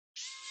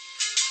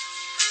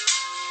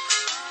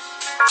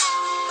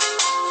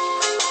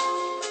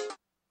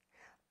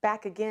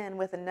Back again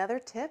with another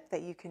tip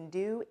that you can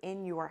do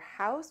in your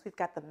house. We've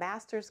got the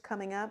Masters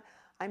coming up.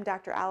 I'm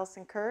Dr.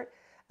 Alison Curdt,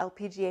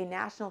 LPGA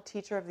National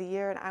Teacher of the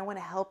Year, and I want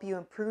to help you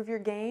improve your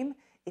game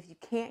if you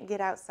can't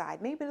get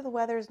outside. Maybe the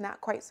weather is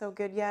not quite so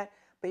good yet,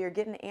 but you're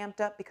getting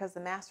amped up because the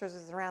Masters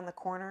is around the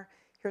corner.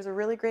 Here's a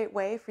really great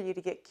way for you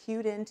to get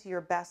cued into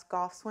your best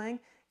golf swing.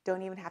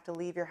 Don't even have to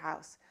leave your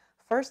house.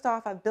 First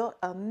off, I've built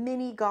a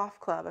mini golf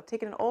club. I've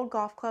taken an old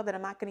golf club that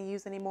I'm not going to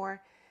use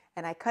anymore,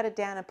 and I cut it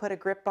down and put a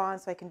grip on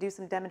so I can do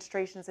some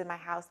demonstrations in my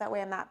house. That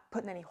way I'm not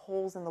putting any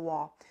holes in the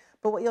wall.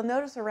 But what you'll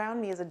notice around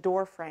me is a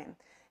door frame.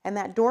 And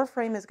that door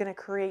frame is going to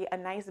create a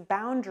nice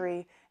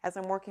boundary as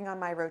I'm working on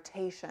my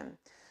rotation.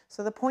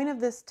 So the point of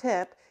this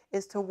tip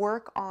is to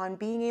work on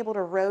being able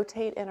to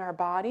rotate in our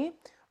body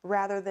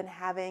rather than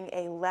having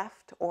a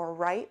left or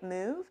right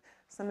move.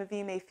 Some of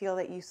you may feel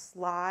that you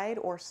slide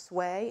or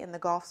sway in the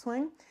golf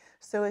swing.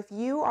 So if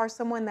you are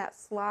someone that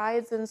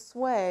slides and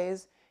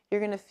sways,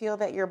 you're going to feel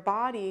that your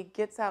body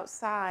gets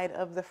outside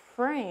of the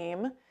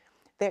frame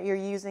that you're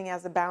using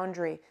as a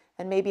boundary.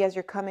 And maybe as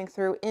you're coming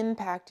through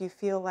impact, you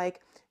feel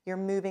like you're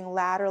moving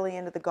laterally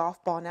into the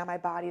golf ball. Now my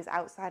body is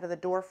outside of the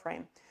door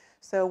frame.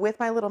 So with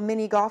my little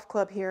mini golf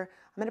club here,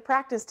 I'm going to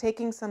practice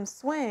taking some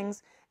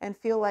swings and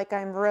feel like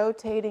I'm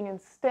rotating and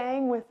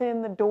staying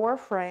within the door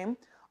frame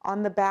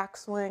on the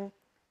backswing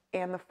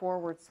and the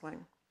forward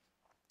swing.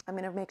 I'm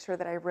going to make sure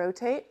that I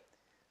rotate,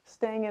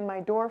 staying in my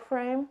door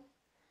frame,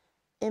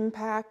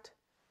 impact,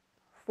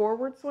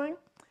 forward swing,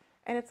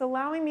 and it's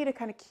allowing me to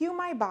kind of cue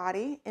my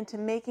body into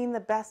making the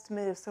best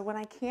move. So when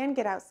I can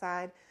get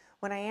outside,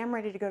 when I am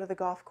ready to go to the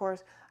golf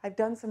course, I've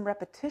done some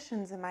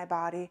repetitions in my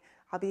body,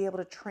 I'll be able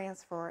to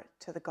transfer it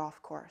to the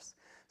golf course.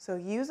 So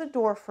use a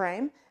door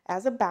frame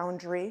as a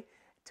boundary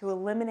to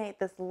eliminate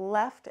this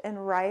left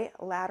and right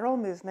lateral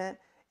movement,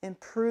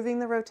 improving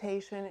the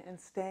rotation and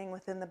staying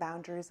within the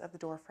boundaries of the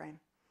door frame.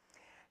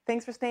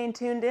 Thanks for staying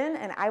tuned in,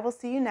 and I will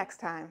see you next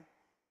time.